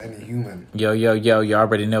Any human. Yo, you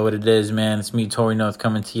already know what it is, man. It's me, Tory North,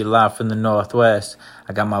 coming to you live from the Northwest.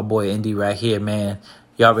 I got my boy Indi right here, man.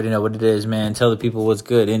 You already know what it is, man. Tell the people what's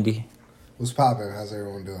good, Indi. What's poppin'? How's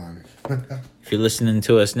everyone doing? If you're listening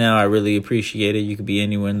to us now, I really appreciate it. You could be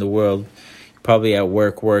anywhere in the world. You're probably at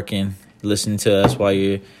work working, listening to us while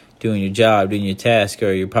you're doing your job, doing your task,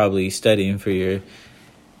 or you're probably studying for your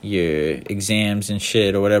exams and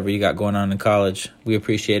shit or whatever you got going on in college. We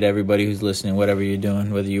appreciate everybody who's listening, whatever you're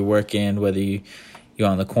doing, whether you're working, whether you're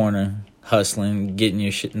on the corner hustling, getting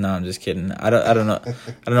your shit. No, I'm just kidding. I don't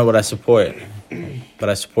know what I support, but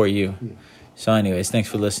I support you. So anyways, thanks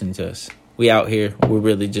for listening to us. We out here. We're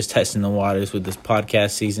really just testing the waters with this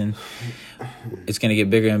podcast season. It's going to get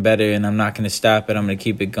bigger and better, and I'm not going to stop it. I'm going to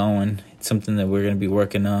keep it going. It's something that we're going to be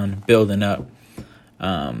working on, building up.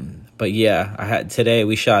 But yeah, today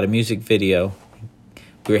we shot a music video.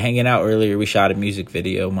 We were hanging out earlier. We shot a music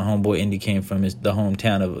video. My homeboy Indi came from the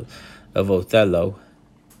hometown of Othello.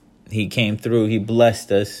 He came through. He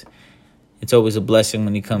blessed us. It's always a blessing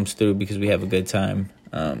when he comes through because we have a good time.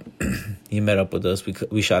 He met up with us.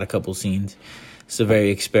 We shot a couple scenes. It's a very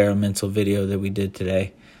experimental video that we did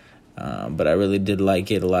today. But I really did like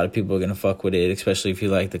it. A lot of people are going to fuck with it, especially if you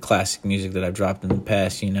like the classic music that I've dropped in the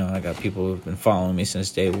past. You know, I got people who've been following me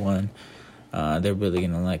since day one. They're really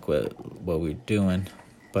going to like what we're doing.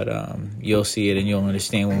 But you'll see it and you'll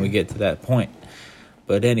understand when we get to that point.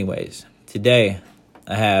 But anyways, today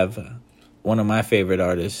I have one of my favorite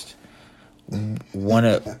artists.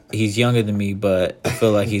 He's younger than me, but I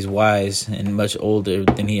feel like he's wise and much older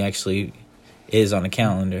than he actually is on the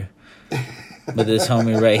calendar. But this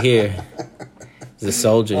homie right here is a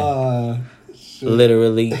soldier.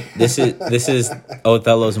 Literally, this is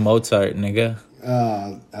Othello's Mozart, nigga.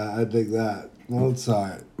 I dig that.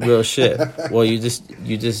 Mozart. Real shit. Well, you just.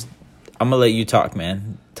 I'm gonna let you talk,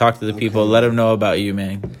 man. Talk to the people. Let them know about you,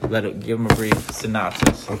 man. Give them a brief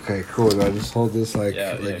synopsis. Okay, cool. Do I just hold this like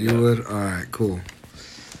you would? All right, cool.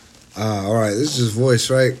 All right, this is just voice,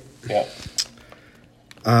 right? Yeah.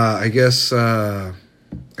 I guess I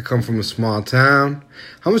come from a small town.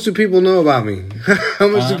 How much do people know about me? How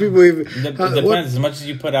much do people even... It depends. As much as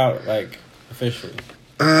you put out, like, officially.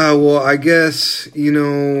 Well, I guess,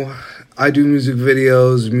 I do music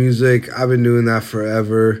videos, music. I've been doing that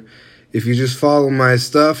forever. If you just follow my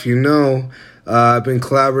stuff, I've been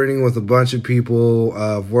collaborating with a bunch of people.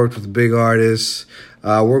 I've worked with big artists.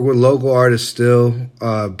 Work with local artists still.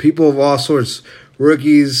 People of all sorts.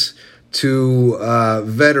 Rookies to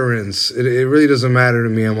veterans. It really doesn't matter to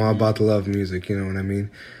me. I'm all about the love of music, you know what I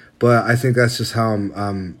mean? But I think that's just how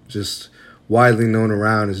I'm just widely known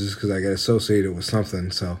around, is just because I get associated with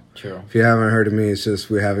something. So True. If you haven't heard of me, it's just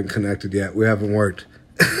we haven't connected yet. We haven't worked.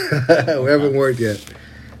 We haven't worked yet.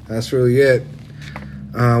 That's really it.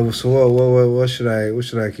 So what should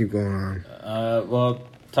I keep going on? Well,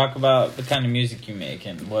 talk about the kind of music you make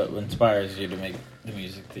and what inspires you to make the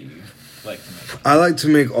music that you like to make. I like to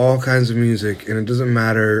make all kinds of music, and it doesn't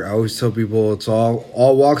matter. I always tell people it's all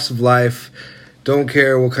walks of life. Don't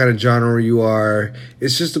care what kind of genre you are.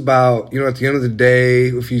 It's just about, at the end of the day,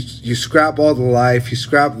 if you scrap all the life, you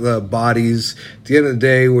scrap the bodies, at the end of the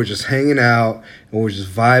day, we're just hanging out, and we're just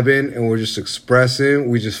vibing, and we're just expressing.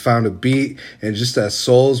 We just found a beat, and just as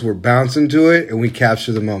souls, we're bouncing to it, and we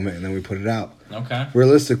capture the moment, and then we put it out. Okay.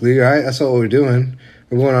 Realistically, right? That's what we're doing.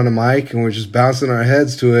 We're going on the mic, and we're just bouncing our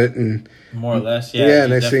heads to it, and... More or less, yeah. Yeah,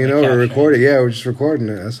 next thing you know, we're recording. Yeah, we're just recording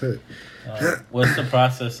it. That's it. What's the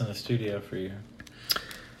process in the studio for you?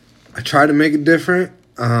 I try to make it different.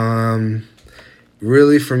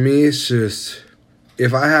 Really, for me, it's just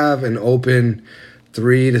if I have an open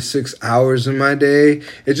 3 to 6 hours in my day,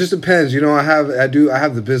 it just depends. I have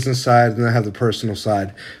the business side and I have the personal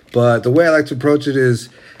side. But the way I like to approach it is,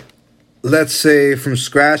 let's say from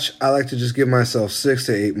scratch, I like to just give myself 6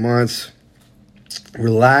 to 8 months,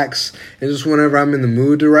 relax, and just whenever I'm in the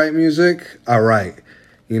mood to write music, I write.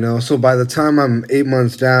 So by the time I'm 8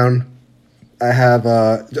 months down, I have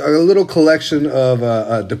a little collection of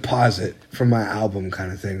a deposit from my album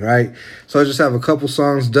kind of thing, right? So I just have a couple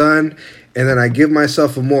songs done, and then I give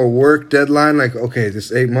myself a more work deadline, like, okay,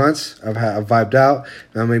 this 8 months, I've vibed out.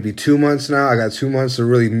 Now maybe 2 months now. I got 2 months to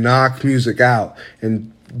really knock music out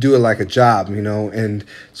and do it like a job, And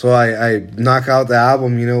so I knock out the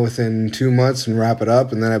album, within 2 months and wrap it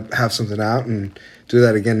up, and then I have something out and do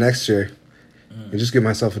that again next year. And just give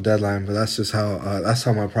myself a deadline, but that's just how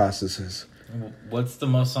my process is. What's the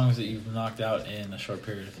most songs that you've knocked out in a short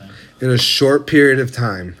period of time? In a short period of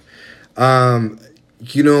time.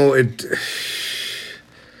 It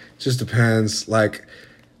just depends. Like,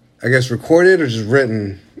 I guess recorded or just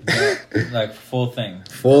written? Like full thing.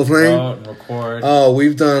 Full thing? Wrote and record. Oh,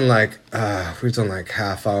 we've done like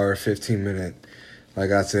half hour, 15-minute. Like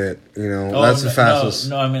that's it. You know, that's the fastest.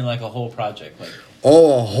 No, I mean like a whole project. Like a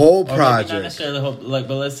whole project. Not necessarily the whole, like,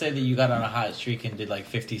 but let's say that you got on a hot streak and did like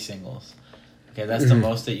 50 singles. Okay, that's the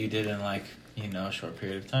most that you did in like, you know, a short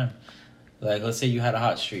period of time. Like, let's say you had a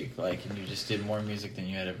hot streak, like, and you just did more music than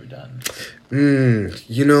you had ever done.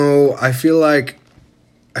 You know, I feel like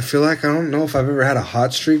I don't know if I've ever had a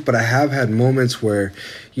hot streak, but I have had moments where,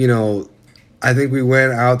 you know, I think we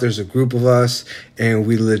went out, there's a group of us, and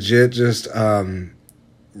we legit just,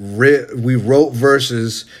 we wrote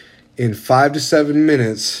verses in 5 to 7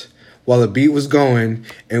 minutes while the beat was going,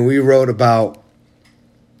 and we wrote about,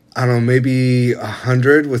 I don't know, maybe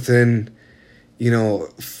 100 within, you know,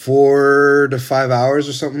 4 to 5 hours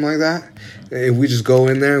or something like that. Mm-hmm. And we just go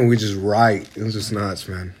in there and we just write. It was just nuts,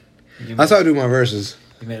 man. That's how I do my verses.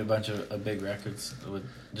 You made a bunch of big records with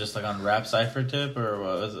just like on Rap Cypher tip, or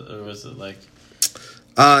what was it? Or was it like?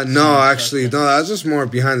 No, actually, no. That was just more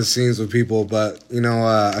behind the scenes with people. But you know,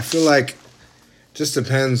 I feel like just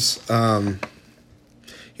depends.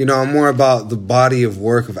 You know, I'm more about the body of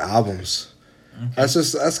work of albums. Okay.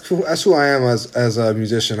 That's cool. That's who I am as a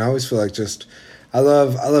musician. I always feel like I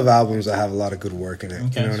love albums that have a lot of good work in it.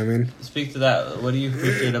 Okay. You know what I mean? Speak to that. What do you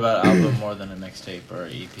appreciate about an album more than a mixtape or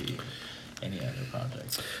an EP? Any other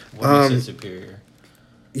project? What makes it superior?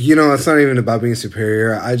 You know, it's not even about being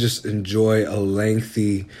superior. I just enjoy a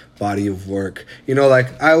lengthy body of work. You know,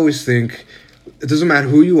 like, I always think, it doesn't matter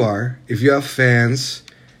who you are. If you have fans,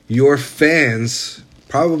 your fans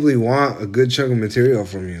probably want a good chunk of material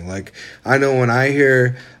from you. Like, I know when I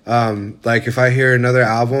hear, like, if I hear another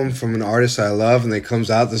album from an artist I love and it comes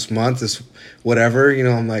out this month, this whatever, you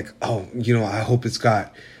know, I'm like, oh, you know, I hope it's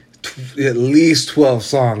got at least 12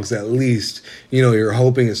 songs, at least. You know, you're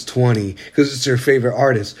hoping it's 20 because it's your favorite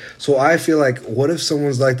artist. So I feel like, what if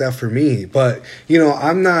someone's like that for me? But, you know,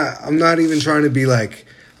 I'm not even trying to be like,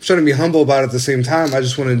 I'm trying to be humble about it at the same time. I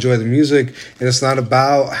just want to enjoy the music, and it's not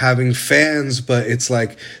about having fans, but it's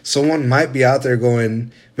like someone might be out there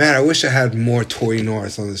going, man, I wish I had more Tory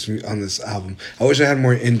North on this album. I wish I had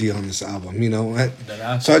more Indi on this album, you know?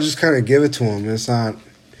 So I just kind of give it to them. It's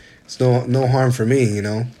no harm for me, you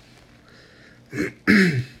know?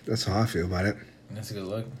 That's how I feel about it. That's a good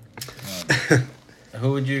look.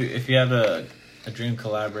 Who would you, if you had a dream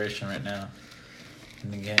collaboration right now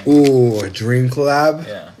in the game? Ooh, a dream collab?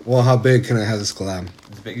 Yeah. Well, how big can I have this collab?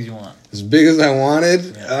 As big as you want. As big as I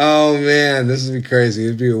wanted? Yeah. Oh man, this would be crazy.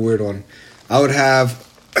 It'd be a weird one. I would have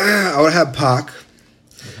Pac.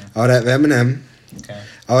 Mm-hmm. I would have Eminem. Okay.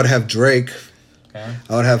 I would have Drake. Okay.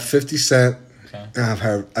 I would have 50 Cent. Okay.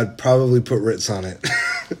 And I'd probably put Ritz on it.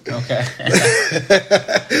 Okay.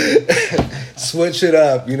 Switch it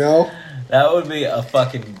up, you know? That would be a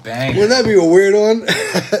fucking bang. Wouldn't that be a weird one?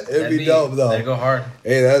 It'd be dope, though. That'd go hard.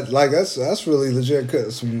 Hey, that's really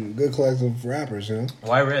legit. Some good collective rappers, you know?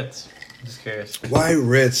 Why Ritz? Just curious. Why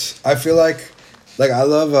Ritz? I feel like I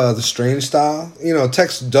love the Strange style. You know,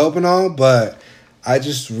 Tech's dope and all, but I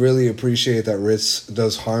just really appreciate that Ritz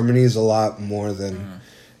does harmonies a lot more than...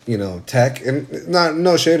 You know, Tech, and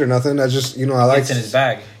no shade or nothing. I just, you know, I like. It's in his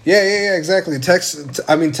bag. Yeah, exactly. Tech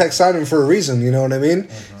signed him for a reason. You know what I mean?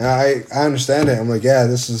 Mm-hmm. And I understand it. I'm like, yeah,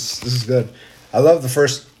 this is good. I love the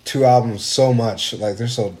first 2 albums so much. Like they're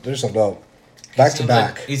so dope. Back to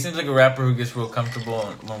back. He seems like a rapper who gets real comfortable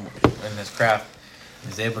in his craft.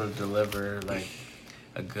 He's able to deliver like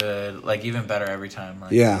a good, like even better every time.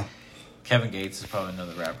 Like, yeah. Kevin Gates is probably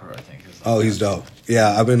another rapper, I think. Oh, he's dope.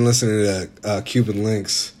 Yeah, I've been listening to Cuban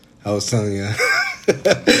Links. I was telling you.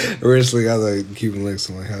 Originally got the Cuban Links.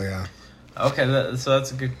 I'm like, hell yeah. Okay, so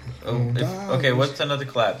that's a good... okay, what's another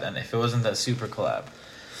collab then? If it wasn't that super collab.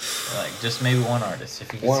 Like, just maybe one artist.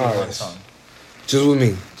 If you could see one song. Just with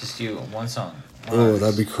me? Just you, one song. Oh,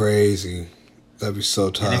 that'd be crazy. That'd be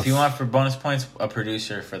so tough. And if you want for bonus points, a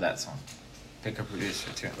producer for that song. Pick a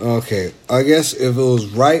producer too. Okay, I guess if it was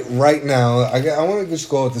right now, I want to just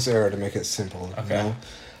go with this era to make it simple. Okay. You know?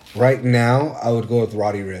 Right now, I would go with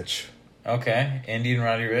Roddy Ricch. Okay, Indi and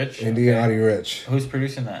Roddy Ricch. Indi and Roddy Ricch. Who's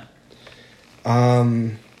producing that?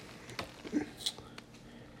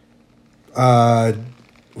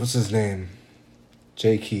 What's his name?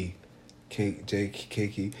 J Key. J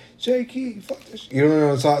Key. Fuck this. You don't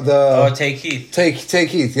know the Tay Keith. Tay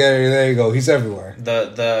Keith. Yeah, there you go. He's everywhere.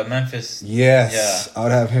 The Memphis. Yes. Yeah. I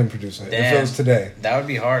would have him producing it. Damn. If it was today. That would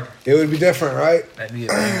be hard. It would be different, right? That'd be a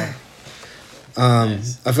banger.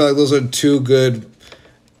 Nice. I feel like those are 2 good.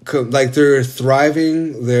 Like they're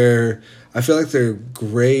thriving. I feel like they're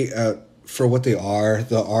great at for what they are,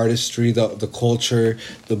 the artistry, the culture,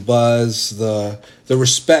 the buzz, the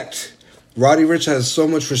respect. Roddy Ricch has so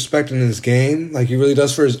much respect in his game, like he really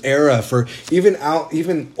does for his era, for even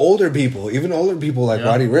older people like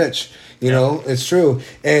Roddy Ricch. You know, it's true.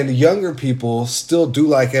 And younger people still do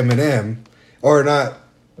like Eminem, or not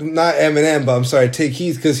Eminem, but I'm sorry, Take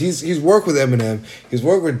Heath, because he's worked with Eminem, he's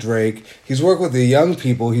worked with Drake, he's worked with the young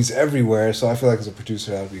people, he's everywhere. So I feel like as a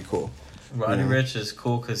producer, that would be cool. Roddy Ricch is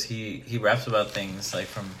cool because he raps about things like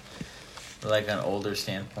from like an older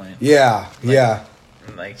standpoint. Yeah,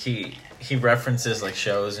 Like he references like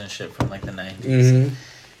shows and shit from like the 90s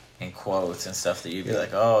and quotes and stuff that you'd be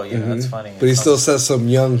like, oh, you know, that's funny. But he still says some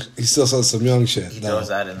young shit. He throws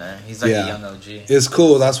that in there. He's like a young OG. It's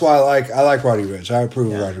cool. That's why I like Roddy Ricch. I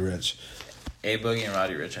approve of Roddy Ricch. A-Boogie and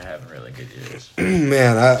Roddy Ricch are having really good years.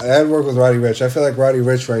 Man, I'd work with Roddy Ricch. I feel like Roddy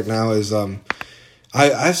Ricch right now is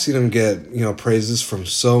I've seen him get, you know, praises from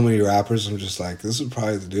so many rappers. I'm just like, this is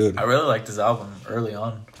probably the dude. I really liked his album early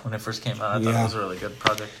on when it first came out. I thought it was a really good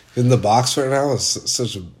project. In the box right now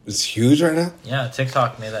it's huge right now. Yeah,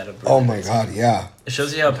 TikTok made that a oh my god, yeah. It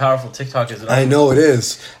shows you how powerful TikTok is. I know it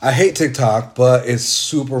is. I hate TikTok, but it's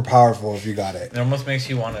super powerful if you got it. It almost makes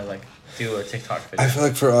you want to like do a TikTok video. I feel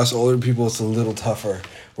like for us older people, it's a little tougher.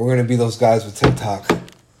 We're gonna be those guys with TikTok.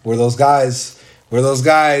 We're those guys.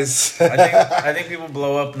 I think people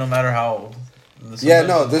blow up no matter how old. Yeah,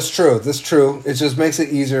 no, that's true. It just makes it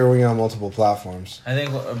easier when you're on multiple platforms. I think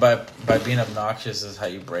by being obnoxious is how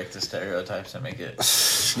you break the stereotypes and make it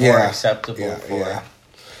more acceptable for.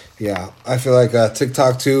 Yeah, I feel like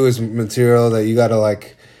TikTok too is material that you gotta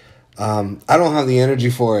like. I don't have the energy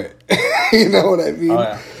for it. You know what I mean? Oh,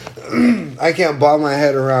 yeah. I can't bob my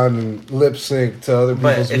head around and lip sync to other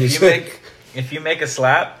people's music. If you make a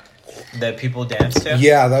slap that people dance to,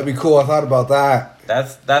 yeah, that'd be cool. I thought about that.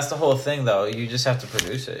 That's the whole thing, though. You just have to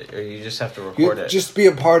produce it, or you just have to record it. Just be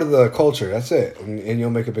a part of the culture. That's it, and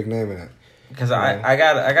you'll make a big name in it. Because I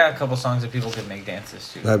got a couple songs that people could make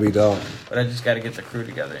dances to. That'd be dope. But I just got to get the crew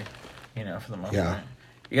together, you know, for the most part.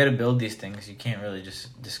 You got to build these things. You can't really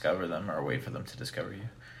just discover them or wait for them to discover you.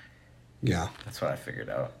 Yeah. That's what I figured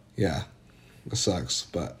out. Yeah. It sucks,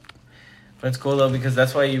 but it's cool, though, because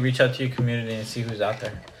that's why you reach out to your community and see who's out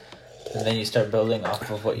there. And then you start building off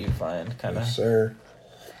of what you find, kind of. Yes, sir.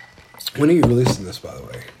 When are you releasing this, by the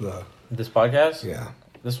way? This podcast? Yeah.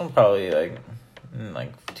 This one probably, in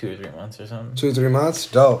 2 or 3 months or something. 2 or 3 months?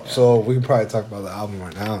 Dope. Yeah. So we can probably talk about the album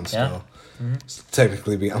right now and still. Mm-hmm.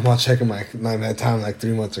 Technically, I'm not checking my time.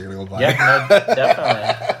 3 months are gonna go by. Yeah, no,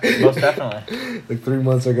 definitely, most definitely. 3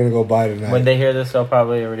 months are gonna go by tonight. When they hear this, they'll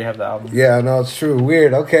probably already have the album. Yeah, no, it's true.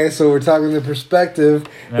 Weird. Okay, so we're talking the perspective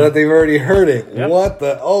that they've already heard it. Yep. What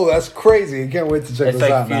the? Oh, that's crazy! I can't wait to check this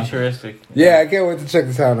out. It's futuristic. Yeah, I can't wait to check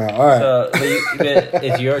this out now. All right. So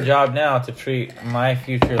it's your job now to treat my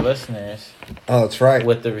future listeners. Oh, that's right.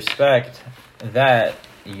 With the respect that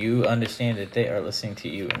you understand that they are listening to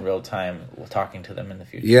you in real time, talking to them in the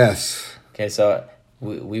future. Yes. Okay, so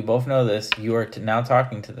we both know this. You are now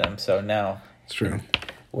talking to them. So now, it's true.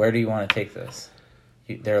 Where do you want to take this?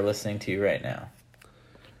 They're listening to you right now.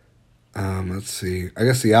 Let's see. I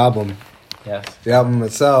guess the album. Yes. The album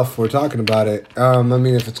itself. We're talking about it. I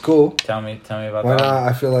mean, if it's cool. Tell me about why that. Why not?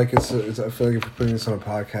 I feel like I feel like if you're putting this on a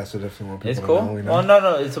podcast, I definitely want people it's cool. to know. You know? Well,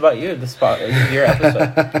 no, it's about you. This spot. It's your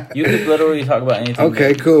episode. You could literally talk about anything.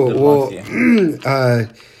 Okay, cool.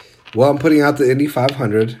 Well, I'm putting out the Indi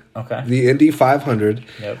 500. Okay. The Indi 500.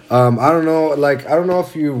 Yep. I don't know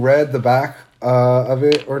if you read the back of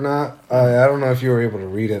it or not. I don't know if you were able to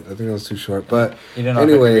read it. I think it was too short. But you don't know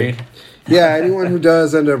anyway. If I could read? Yeah, anyone who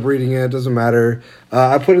does end up reading it, doesn't matter.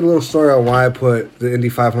 I put a little story on why I put the Indi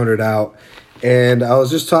 500 out, and I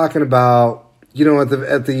was just talking about, you know, at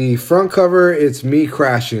the front cover, it's me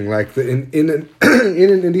crashing like in an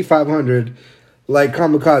Indi 500, like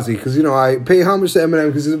kamikaze, because you know I pay homage to Eminem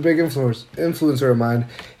because he's a big influencer of mine,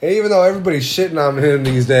 and even though everybody's shitting on him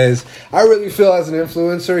these days, I really feel as an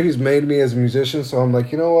influencer, he's made me as a musician. So I'm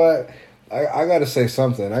like, you know what? I gotta say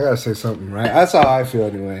something. Right? That's how I feel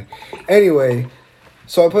anyway. Anyway,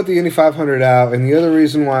 so I put the Indi 500 out, and the other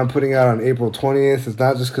reason why I'm putting it out on April 20th is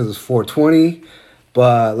not just because it's 420,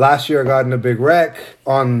 but last year I got in a big wreck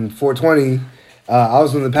on 420. I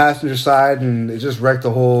was on the passenger side, and it just wrecked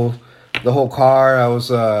the whole car. I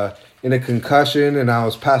was in a concussion, and I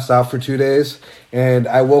was passed out for 2 days. And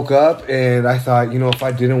I woke up, and I thought, you know, if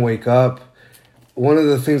I didn't wake up, one of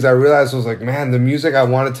the things I realized was like, man, the music I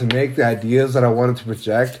wanted to make, the ideas that I wanted to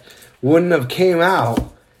project wouldn't have came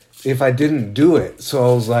out if I didn't do it. So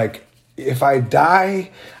I was like, if I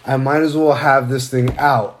die, I might as well have this thing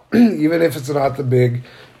out, even if it's not the big,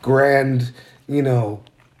 grand, you know,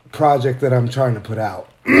 project that I'm trying to put out.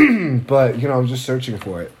 But, you know, I'm just searching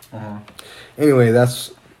for it. Anyway,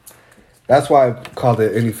 that's why I called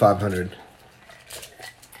it Indi 500.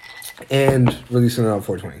 And releasing it on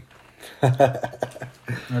 420.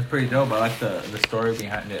 That's pretty dope. I like the story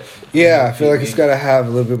behind it. Yeah, I feel like it's got to have a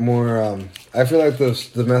little bit more... I feel like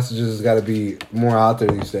the messages has got to be more out there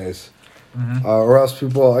these days. Or else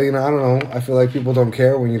people, you know, I don't know. I feel like people don't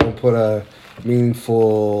care when you don't put a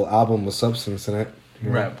meaningful album with substance in it.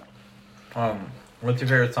 Right. What's your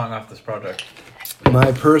favorite song off this project?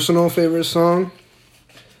 My personal favorite song?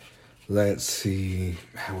 Let's see.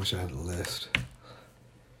 I wish I had the list.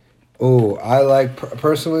 Oh, I like...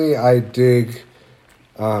 Personally, I dig...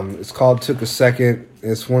 it's called Took a Second.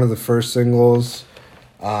 It's one of the first singles.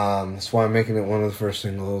 That's why I'm making it one of the first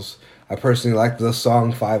singles. I personally like the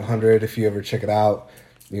song 500. If you ever check it out,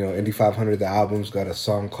 you know, Indi 500, the album's got a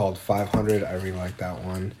song called 500. I really like that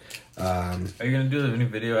one. Are you going to do the new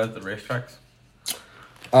video at the racetracks?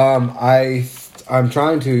 I'm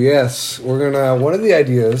trying to, yes. We're going to... One of the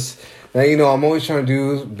ideas... Now, you know, I'm always trying to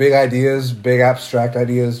do big ideas, big abstract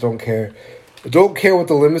ideas. Don't care what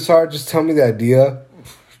the limits are. Just tell me the idea,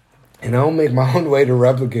 and I'll make my own way to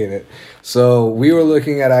replicate it. So we were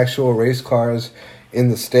looking at actual race cars in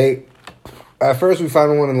the state. At first, we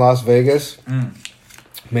found one in Las Vegas.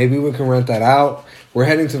 Maybe we can rent that out. We're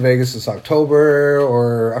heading to Vegas this October,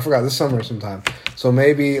 or I forgot, this summer sometime. So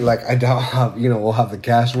maybe, like, I doubt, we'll have the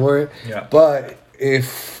cash for it. Yeah. But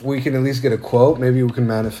if we can at least get a quote, maybe we can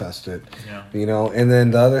manifest it. Yeah. You know, and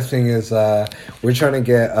then the other thing is we're trying to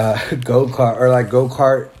get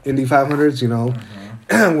go-kart Indi 500s, you know.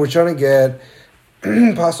 We're trying to get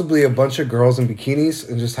possibly a bunch of girls in bikinis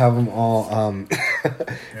and just have them all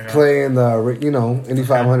play in the, Indi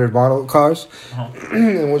 500 model cars.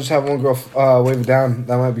 And we'll just have one girl wave it down.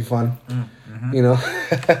 That might be fun. You know?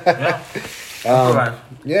 Yeah.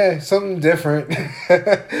 Yeah, something different.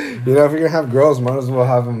 If you're going to have girls, might as well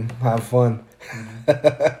have them have fun.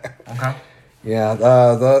 Okay.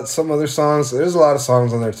 Yeah, some other songs. There's a lot of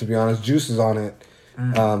songs on there, to be honest. Juice is on it.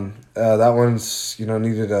 That one's,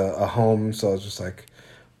 needed a home, so I was just like,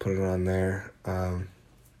 put it on there. I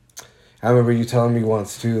remember you telling me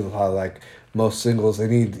once, too, how, like, most singles, they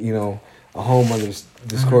need, a home under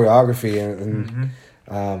this choreography, and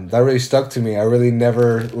that really stuck to me. I really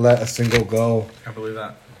never let a single go. I believe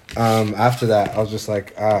that. After that, I was just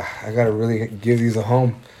like, I gotta really give these a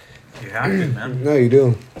home. You have to, man. No, you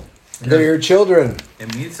do. They're your children.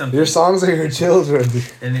 It means something. Your songs are your children.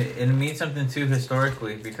 And it means something, too,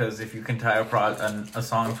 historically, because if you can tie a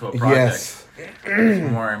song to a project,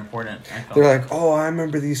 it's more important. They're like, oh, I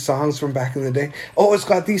remember these songs from back in the day. Oh, it's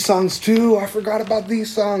got these songs, too. I forgot about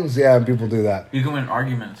these songs. Yeah, people do that. You can win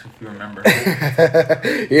arguments if you remember.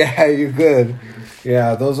 Yeah, you could.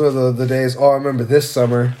 Yeah, those are the days. Oh, I remember this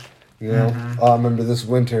summer. Oh, I remember this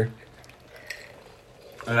winter.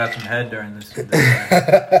 I got some head during this.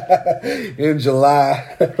 In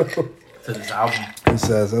July. To this album. He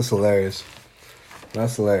says, that's hilarious.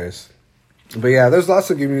 That's hilarious. But yeah, there's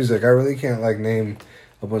lots of good music. I really can't like name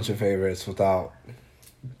a bunch of favorites without,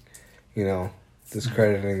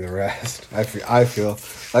 discrediting the rest. I feel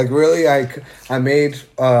like really I made,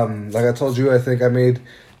 like I told you, I think I made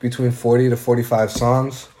between 40 to 45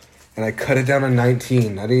 songs, and I cut it down to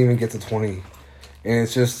 19. I didn't even get to 20. And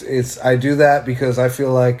I do that because I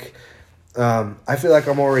feel like I'm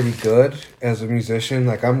already good as a musician.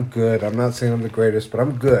 Like, I'm good. I'm not saying I'm the greatest, but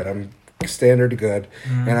I'm good. I'm standard good.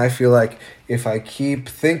 And I feel like if I keep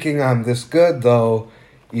thinking I'm this good, though,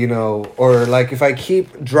 or like if I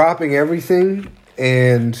keep dropping everything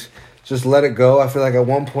and just let it go, I feel like at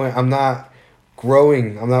one point I'm not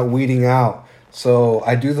growing. I'm not weeding out. So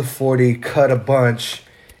I do the 40, cut a bunch,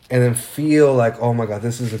 and then feel like, oh my God,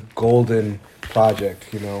 this is a golden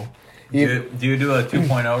project, Do you do a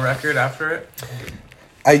 2.0 record after it?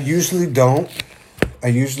 I usually don't.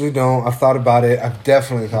 I've thought about it. I've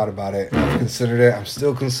definitely thought about it. I've considered it. I'm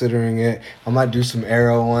still considering it. I might do some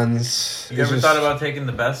Arrow ones. You ever thought about taking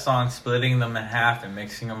the best songs, splitting them in half, and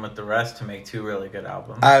mixing them with the rest to make 2 really good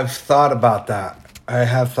albums? I've thought about that. I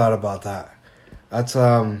have thought about that. That's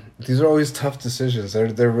these are always tough decisions.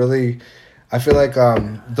 They're really... I feel like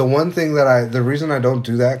the reason I don't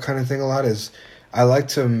do that kind of thing a lot is I like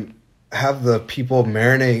to have the people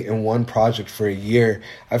marinate in one project for a year.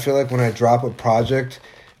 I feel like when I drop a project,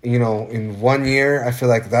 in 1 year, I feel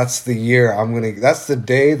like that's the year that's the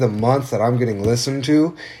day, the month that I'm getting listened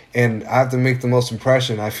to, and I have to make the most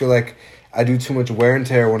impression. I feel like I do too much wear and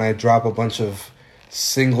tear when I drop a bunch of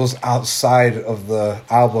singles outside of the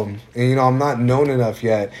album. And, you know, I'm not known enough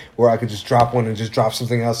yet where I could just drop one and just drop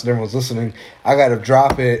something else and everyone's listening. I got to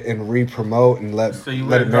drop it and re-promote and let it marinate. So you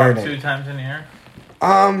would drop 2 times in a year?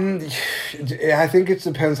 I think it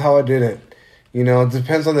depends how I did it. You know, it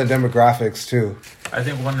depends on the demographics, too. I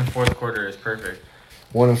think 1 in 4th quarter is perfect.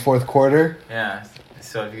 1 in 4th quarter? Yeah.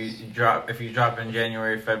 So if you drop in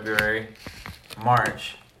January, February,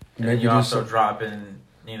 March, and maybe then you also drop in,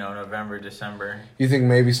 you know, November, December. You think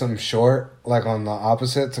maybe something short, like on the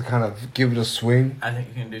opposite, to kind of give it a swing? I think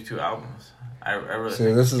you can do 2 albums. I really see,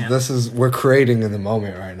 think this is we're creating in the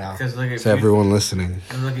moment right now. Because look at to everyone listening.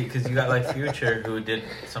 Look, because you got like Future who did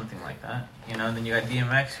something like that, you know, and then you got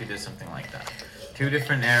DMX who did something like that. 2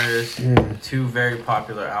 different eras, 2 very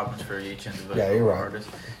popular albums for each individual artist.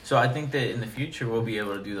 So I think that in the future we'll be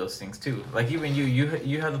able to do those things too. Like even you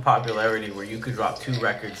have the popularity where you could drop 2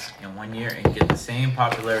 records in 1 year and get the same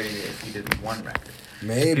popularity if you did 1 record.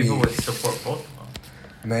 Maybe people would support both of them.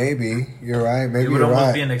 Maybe you're right. Maybe it would you're almost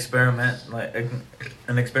right. be an experiment, like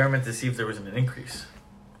an experiment to see if there was an increase.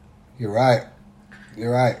 You're right.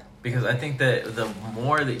 You're right. Because I think that the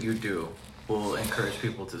more that you do will encourage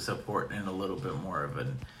people to support in a little bit more of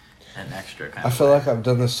an extra kind of I feel way. like I've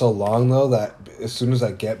done this so long, though, that as soon as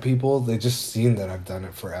I get people, they just seen that I've done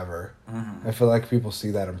it forever. Mm-hmm. I feel like people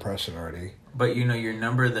see that impression already. But, you know, your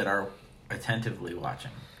number that are attentively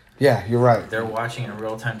watching. Yeah, you're right. They're watching in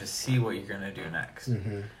real time to see what you're going to do next.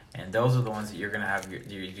 Mm-hmm. And those are the ones that you're going to have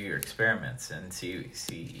do your experiments and see,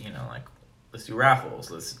 you know, like, let's do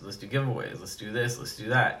raffles, let's do giveaways, let's do this, let's do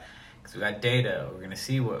that. Because we got data. We're going to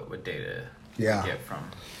see what data we get from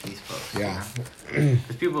these folks. Yeah.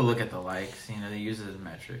 Because people look at the likes, you know, they use it as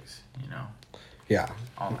metrics, you know. Yeah.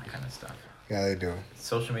 All that kind of stuff. Yeah, they do.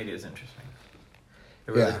 Social media is interesting.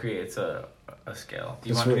 It really creates a scale. Do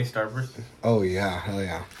you want to be Starburst? Oh, yeah. Hell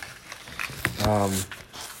yeah. I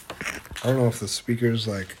don't know if the speaker's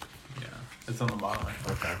like... Yeah. It's on the bottom.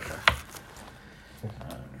 Okay.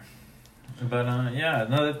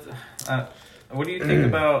 What do you think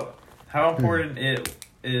about how important it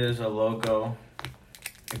is a logo,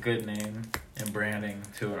 a good name, and branding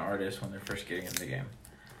to an artist when they're first getting into the game?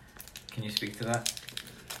 Can you speak to that?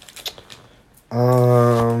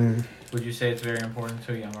 Would you say it's very important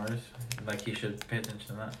to a young artist? Like he should pay attention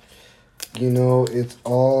to that? You know, it's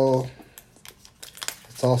all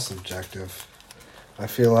subjective. I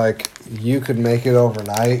feel like you could make it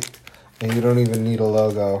overnight and you don't even need a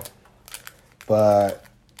logo. But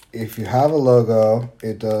if you have a logo,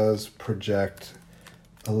 it does project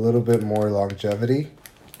a little bit more longevity.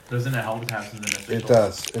 Doesn't it help to have something official? It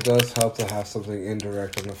does. It does help to have something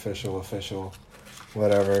indirect and official,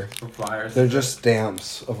 whatever. For flyers. They're just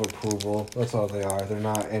stamps of approval. That's all they are. They're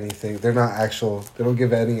not anything. They're not actual. They don't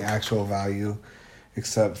give any actual value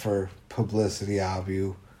except for publicity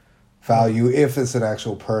value if it's an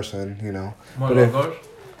actual person, you know. What, logos?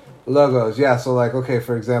 Logos, yeah. So, like, okay,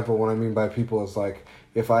 for example, what I mean by people is, like,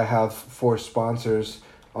 if I have 4 sponsors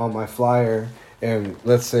on my flyer, and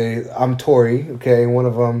let's say I'm Tory, okay, one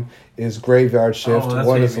of them is Graveyard Shift,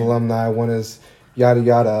 one is alumni, one is yada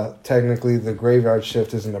yada. Technically, the Graveyard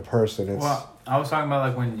Shift isn't a person. It's I was talking about,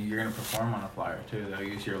 like, when you're going to perform on a flyer, too. They'll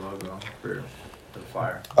use your logo for the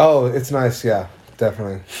flyer. Oh, it's nice, yeah.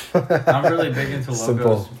 Definitely. I'm really big into logos.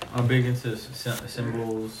 Simple. I'm big into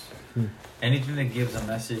symbols. Anything that gives a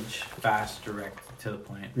message fast, direct, to the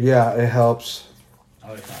point. Yeah, it helps.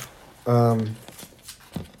 I like that.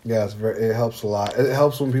 Yeah, it helps a lot. It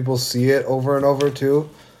helps when people see it over and over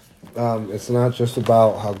too. It's not just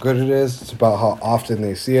about how good it is; it's about how often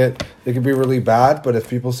they see it. It can be really bad, but if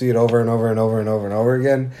people see it over and over and over and over and over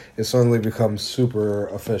again, it suddenly becomes super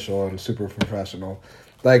official and super professional.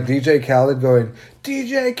 Like DJ Khaled going,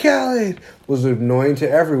 DJ Khaled was annoying to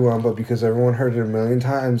everyone, but because everyone heard it a million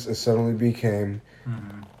times, it suddenly became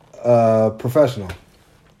professional.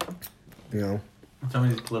 You know? Some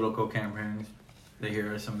of these political campaigns, they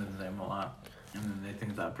hear somebody's name a lot, and then they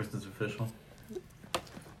think that person's official.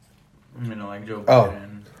 You know, like Joe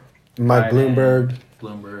Biden. Mike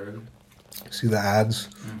Bloomberg. See the ads?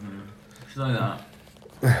 It's like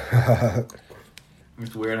that.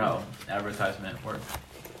 It's weird how advertisement works.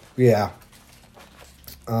 Yeah.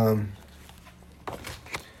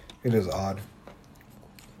 It is odd.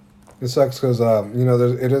 It sucks because you know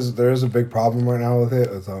there is a big problem right now with it.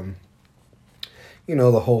 It's you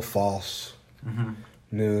know, the whole false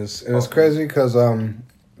news, and it's crazy because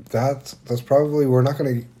that's probably we're not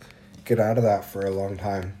gonna get out of that for a long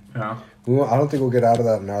time. Yeah. I don't think we'll get out of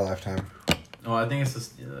that in our lifetime. Well, I think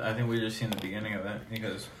I think we're just seeing the beginning of it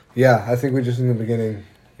because. Yeah, I think we're just in the beginning.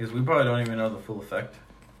 Because we probably don't even know the full effect.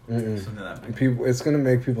 It's gonna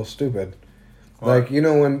make people stupid. Like you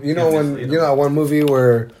know that one movie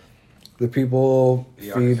where the people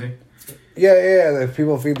feed. Yeah. The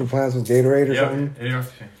people feed the plants with Gatorade or something.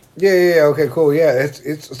 Yeah. Okay, cool. Yeah,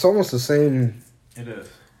 it's almost the same. It is.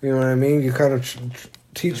 You know what I mean? You kind of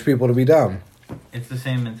teach people to be dumb. It's the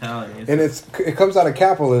same mentality. It comes out of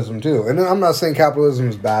capitalism too. And I'm not saying capitalism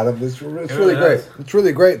is bad. It's really great. It's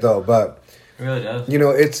really great though. But it really does. You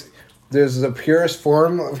know, there's the purest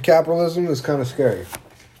form of capitalism that's kind of scary.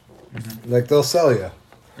 Mm-hmm. Like they'll sell you.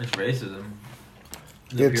 It's racism.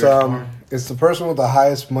 It's the person with the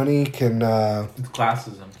highest money can. It's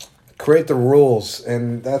classism. Create the rules,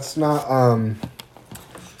 and that's not.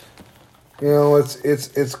 You know,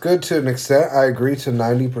 it's good to an extent. I agree to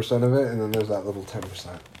 90% of it, and then there's that little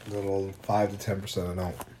 10%, little 5 to 10% I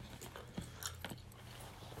don't.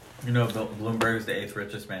 You know, Bloomberg is the 8th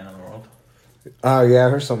richest man in the world. Yeah, I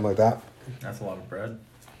heard something like that. That's a lot of bread.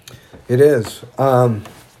 It is.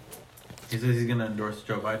 He says he's gonna endorse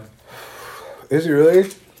Joe Biden. Is he really?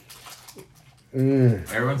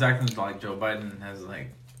 Everyone's acting like Joe Biden has like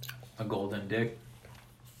a golden dick.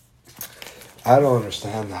 I don't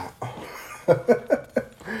understand that.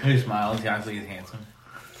 He smiles. He acts like he's handsome.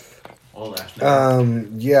 Old ass.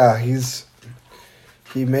 Yeah,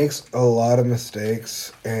 he makes a lot of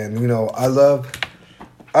mistakes, and you know, I love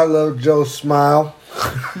Joe's smile.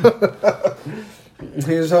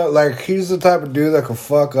 He's the type of dude that can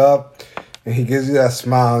fuck up, and he gives you that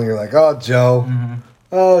smile, and you're like, oh Joe,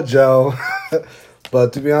 oh Joe.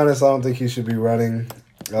 But to be honest, I don't think he should be running.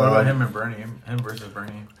 What about him and Bernie? Him versus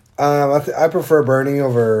Bernie. I prefer Bernie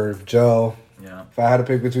over Joe. Yeah. If I had to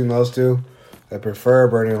pick between those two, I prefer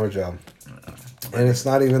Bernie over Joe. And it's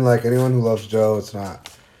not even like anyone who loves Joe. It's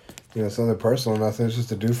not, you know, something personal or nothing. It's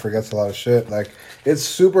just a dude forgets a lot of shit. Like, it's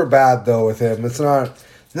super bad though with him. It's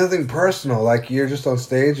nothing personal. Like, you're just on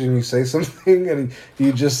stage and you say something and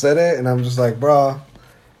you just said it, and I'm just like, bro,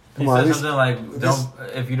 come on. He said something like,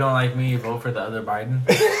 if you don't like me, vote for the other Biden.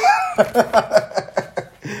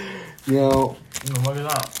 You know, look at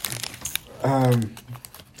that.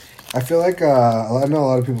 I feel like I know a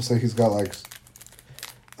lot of people say he's got like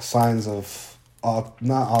signs of not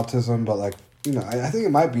autism, but like, you know, I think it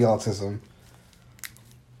might be autism.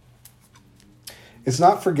 It's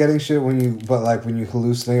not forgetting shit but like when you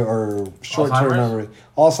hallucinate or short-term memory.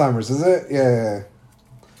 Alzheimer's, is it? Yeah.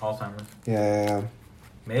 Alzheimer's. Yeah.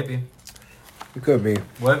 Maybe. It could be.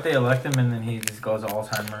 What if they elect him and then he just goes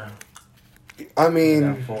Alzheimer? I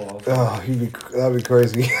mean, that'd be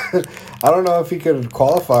crazy. I don't know if he could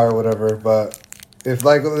qualify or whatever, but if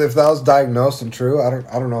that was diagnosed and true, I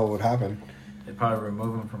don't know what would happen. They'd probably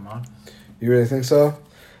remove him from office. You really think so?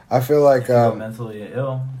 I feel like mentally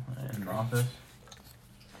ill in office.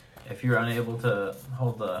 If you're unable to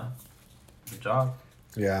hold the job.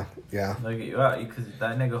 Yeah. Look at you out because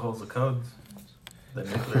that nigga holds the codes, the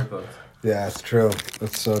nuclear codes. Yeah, it's true.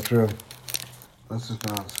 That's so true. That's just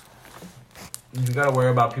nuts. You gotta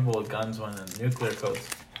worry about people with guns when the nuclear codes.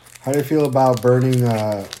 How do you feel about Bernie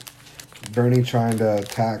trying to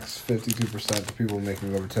tax 52% to people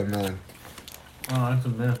making over $10 million? Oh, that's a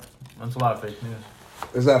myth. That's a lot of fake news.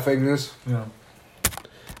 Is that fake news? Yeah.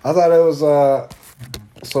 I thought it was.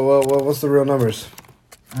 So what's the real numbers?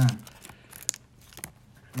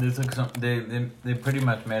 They took some. They pretty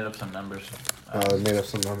much made up some numbers. They made up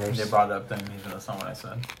some numbers. They brought up things. That's not what I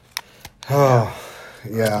said. Oh,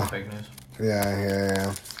 yeah. Fake news.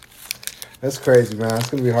 Yeah. That's crazy, man. It's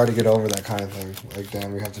gonna be hard to get over that kind of thing. Like,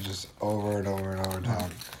 damn, we have to just over and over and over talk.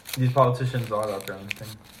 These politicians are out there on the thing.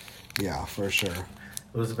 Yeah, for sure.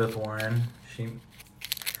 Elizabeth Warren,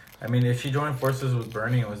 if she joined forces with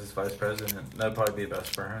Bernie and was his vice president, that'd probably be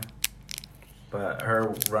best for her. But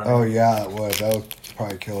her running... Oh, yeah, it would. That would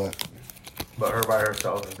probably kill it. But her by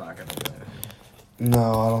herself is not going to do anything.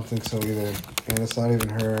 No, I don't think so either. And it's not even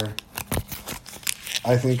her.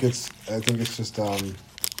 I think it's just,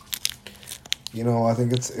 you know, I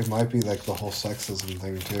think it might be like the whole sexism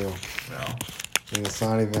thing, too. No. And it's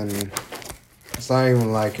not even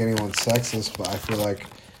like anyone's sexist, but I feel like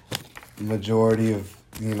the majority of,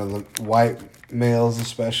 you know, the white males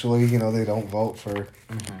especially, you know, they don't vote for them.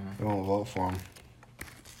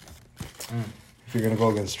 If you're going to go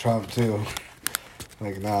against Trump, too.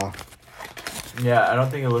 Like, nah. Yeah, I don't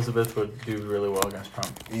think Elizabeth would do really well against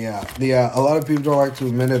Trump. Yeah. A lot of people don't like to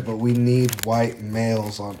admit it, but we need white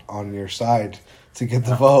males on your side to get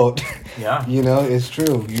the vote. Yeah. You know, it's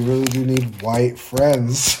true. You really do need white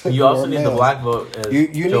friends. You also need the black vote. You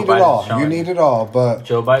need it all. You need it all, but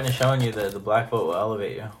Joe Biden is showing you that the black vote will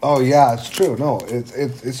elevate you. Oh yeah, it's true. No,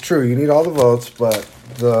 it's true. You need all the votes, but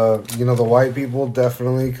the white people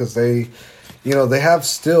definitely, because they they have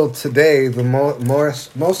still today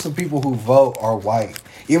most of the people who vote are white,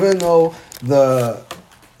 even though the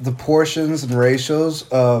portions and ratios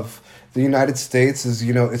of the United States is,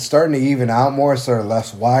 it's starting to even out more. It's starting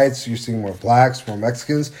less whites. You're seeing more blacks, more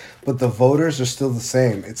Mexicans, but the voters are still the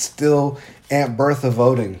same. It's still Aunt Bertha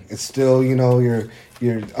voting. It's still, your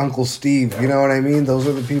Uncle Steve. You know what I mean? Those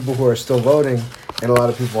are the people who are still voting, and a lot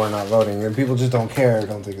of people are not voting, and people just don't care.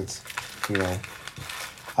 Don't think it's,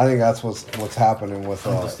 I think that's what's happening with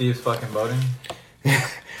Uncle Steve's fucking voting.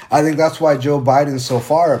 I think that's why Joe Biden's so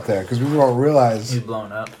far up there, because people don't realize he's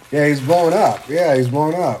blown up. Yeah, he's blowing up. Yeah, he's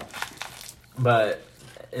blowing up. But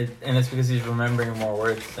it's because he's remembering more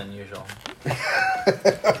words than usual.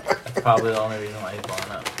 That's probably the only reason why he's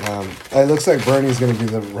blowing up. It looks like Bernie's going to be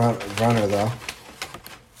the runner, though.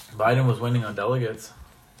 Biden was winning on delegates.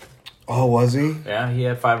 Oh, was he? Yeah, he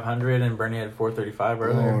had 500 and Bernie had 435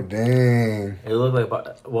 earlier. Oh, dang. It looked like,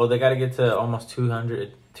 they got to get to almost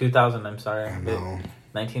 2,000, I'm sorry. I know.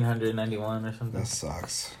 1991 or something. That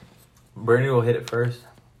sucks. Bernie will hit it first.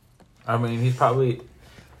 I mean, he's probably...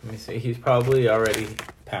 Let me see. He's probably already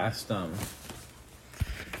past... I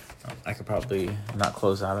could probably not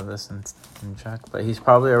close out of this and check. But he's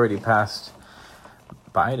probably already past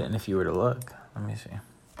Biden if you were to look. Let me see.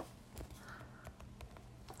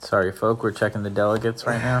 Sorry, folk. We're checking the delegates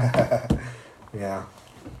right now. Yeah.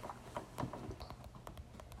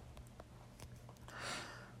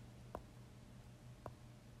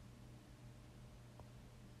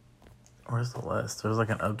 Where's the list? There's like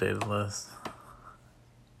an updated list.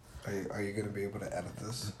 Are you going to be able to edit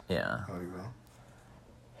this? Yeah. How do you go?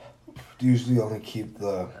 Do you usually only keep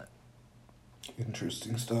the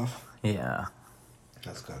interesting stuff? Yeah.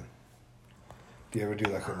 That's good. Do you ever do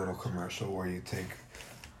like a little commercial where you take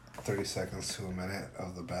 30 seconds to a minute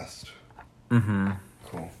of the best? Mm-hmm.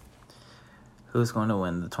 Cool. Who's going to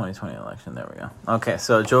win the 2020 election? There we go. Okay,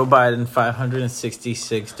 so Joe Biden,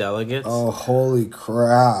 566 delegates. Oh, holy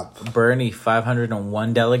crap. Bernie,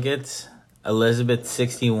 501 delegates. Elizabeth,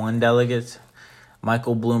 61 delegates.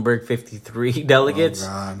 Michael Bloomberg, 53 delegates. Oh,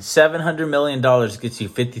 God. $700 million gets you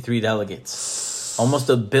 53 delegates. Almost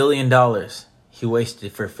 $1 billion he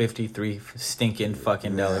wasted for 53 stinking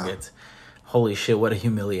fucking delegates. Holy shit, what a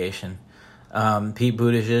humiliation. Pete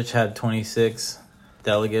Buttigieg had 26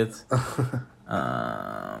 delegates.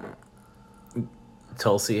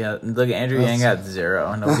 Tulsi had... Look, Andrew Yang had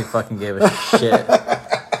 0. Nobody fucking gave a shit.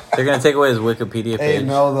 They're going to take away his Wikipedia page. Hey,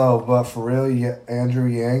 no, though, but for real, Andrew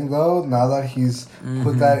Yang, though, now that he's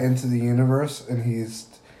put that into the universe and he's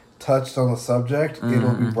touched on the subject,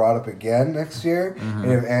 it'll be brought up again next year.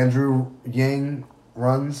 And if Andrew Yang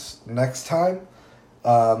runs next time,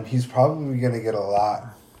 he's probably going to get a lot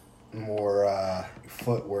more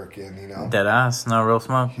footwork in, Dead ass, no real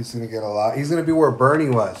smoke. He's going to get a lot. He's going to be where Bernie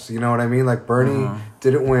was, you know what I mean? Like, Bernie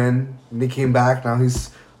didn't win, and he came back, now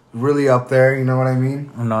he's really up there, you know what I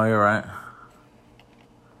mean? No, you're right.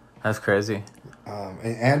 That's crazy. And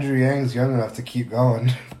Andrew Yang's young enough to keep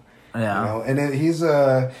going. Yeah. And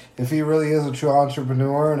if he really is a true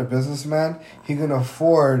entrepreneur and a businessman, he can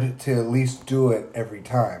afford to at least do it every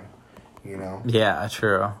time, Yeah,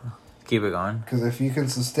 true. Keep it going. Because if he can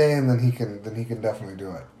sustain, then he can definitely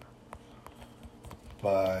do it.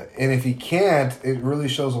 And if he can't, it really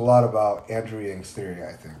shows a lot about Andrew Yang's theory,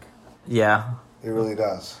 I think. Yeah. It really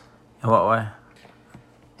does. In what way?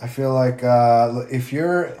 I feel like if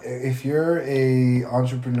you're a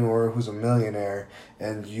entrepreneur who's a millionaire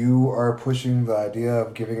and you are pushing the idea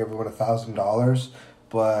of giving everyone $1,000,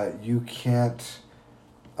 but you can't,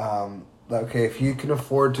 if he can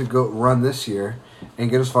afford to go run this year and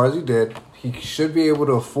get as far as he did, he should be able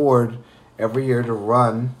to afford every year to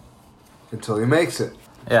run until he makes it.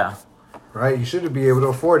 Yeah. Right? He should be able to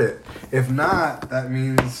afford it. If not, that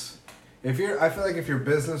means. I feel like if your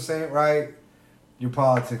business ain't right, your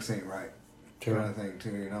politics ain't right. True. Kind of thing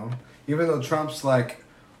too, Even though Trump's like,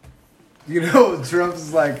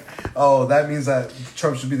 Trump's like, oh, that means that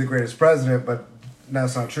Trump should be the greatest president, but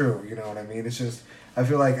that's not true. You know what I mean? It's just, I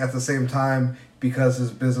feel like at the same time, because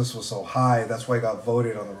his business was so high, that's why he got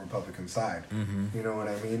voted on the Republican side. Mm-hmm. You know what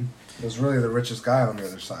I mean? He was really the richest guy on the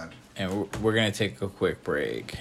other side. And we're going to take a quick break.